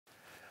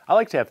I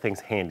like to have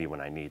things handy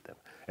when I need them.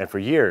 And for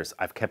years,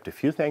 I've kept a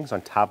few things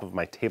on top of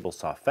my table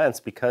saw fence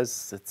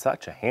because it's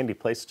such a handy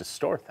place to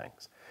store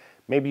things.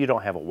 Maybe you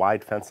don't have a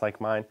wide fence like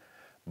mine,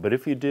 but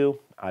if you do,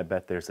 I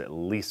bet there's at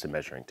least a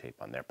measuring tape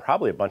on there,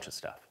 probably a bunch of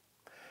stuff.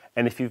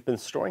 And if you've been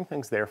storing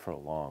things there for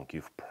long,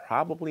 you've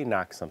probably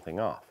knocked something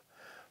off.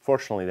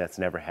 Fortunately, that's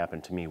never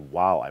happened to me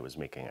while I was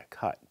making a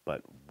cut,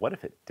 but what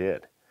if it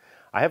did?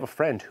 I have a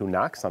friend who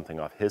knocked something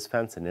off his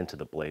fence and into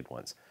the blade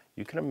once.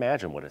 You can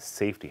imagine what a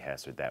safety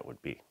hazard that would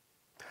be.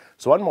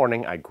 So one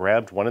morning, I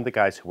grabbed one of the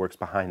guys who works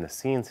behind the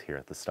scenes here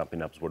at the Stumpy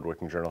Nubs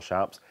Woodworking Journal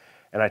shops,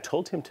 and I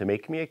told him to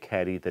make me a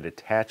caddy that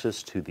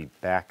attaches to the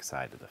back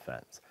side of the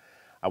fence.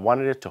 I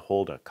wanted it to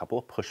hold a couple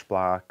of push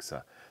blocks,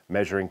 a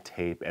measuring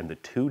tape, and the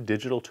two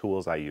digital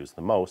tools I use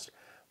the most,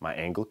 my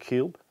angle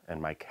cube and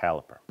my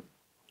caliper.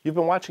 You've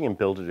been watching him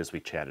build it as we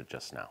chatted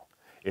just now.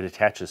 It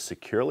attaches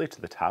securely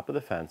to the top of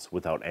the fence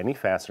without any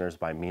fasteners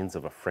by means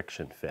of a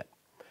friction fit.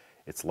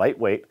 It's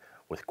lightweight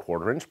with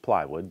 1/4-inch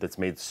plywood that's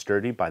made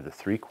sturdy by the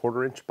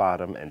 3/4-inch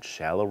bottom and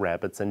shallow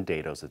rabbets and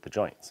dados at the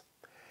joints.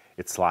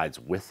 It slides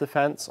with the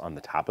fence on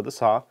the top of the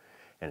saw,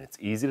 and it's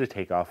easy to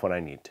take off when I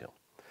need to.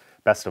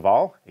 Best of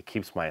all, it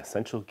keeps my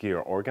essential gear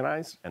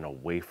organized and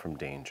away from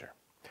danger.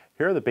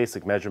 Here are the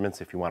basic measurements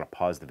if you want to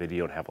pause the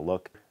video and have a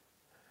look.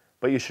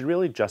 But you should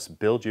really just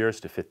build yours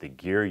to fit the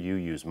gear you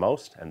use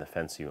most and the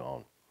fence you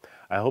own.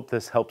 I hope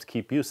this helps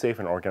keep you safe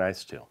and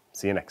organized too.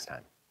 See you next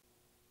time.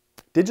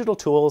 Digital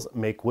tools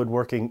make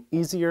woodworking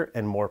easier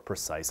and more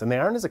precise, and they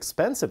aren't as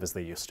expensive as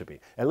they used to be,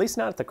 at least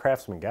not at the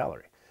Craftsman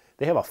Gallery.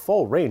 They have a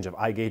full range of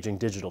eye-gauging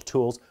digital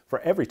tools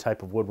for every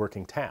type of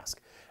woodworking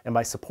task, and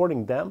by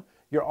supporting them,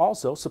 you're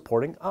also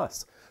supporting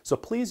us. So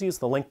please use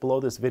the link below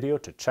this video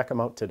to check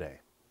them out today.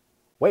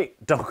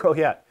 Wait, don't go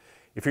yet.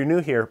 If you're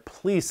new here,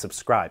 please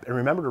subscribe and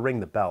remember to ring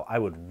the bell. I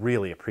would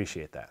really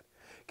appreciate that.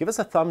 Give us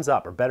a thumbs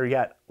up, or better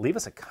yet, leave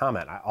us a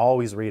comment. I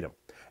always read them.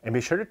 And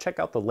be sure to check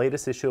out the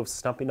latest issue of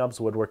Stumpy Nubs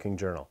Woodworking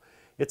Journal.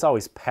 It's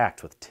always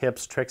packed with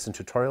tips, tricks, and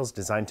tutorials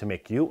designed to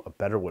make you a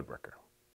better woodworker.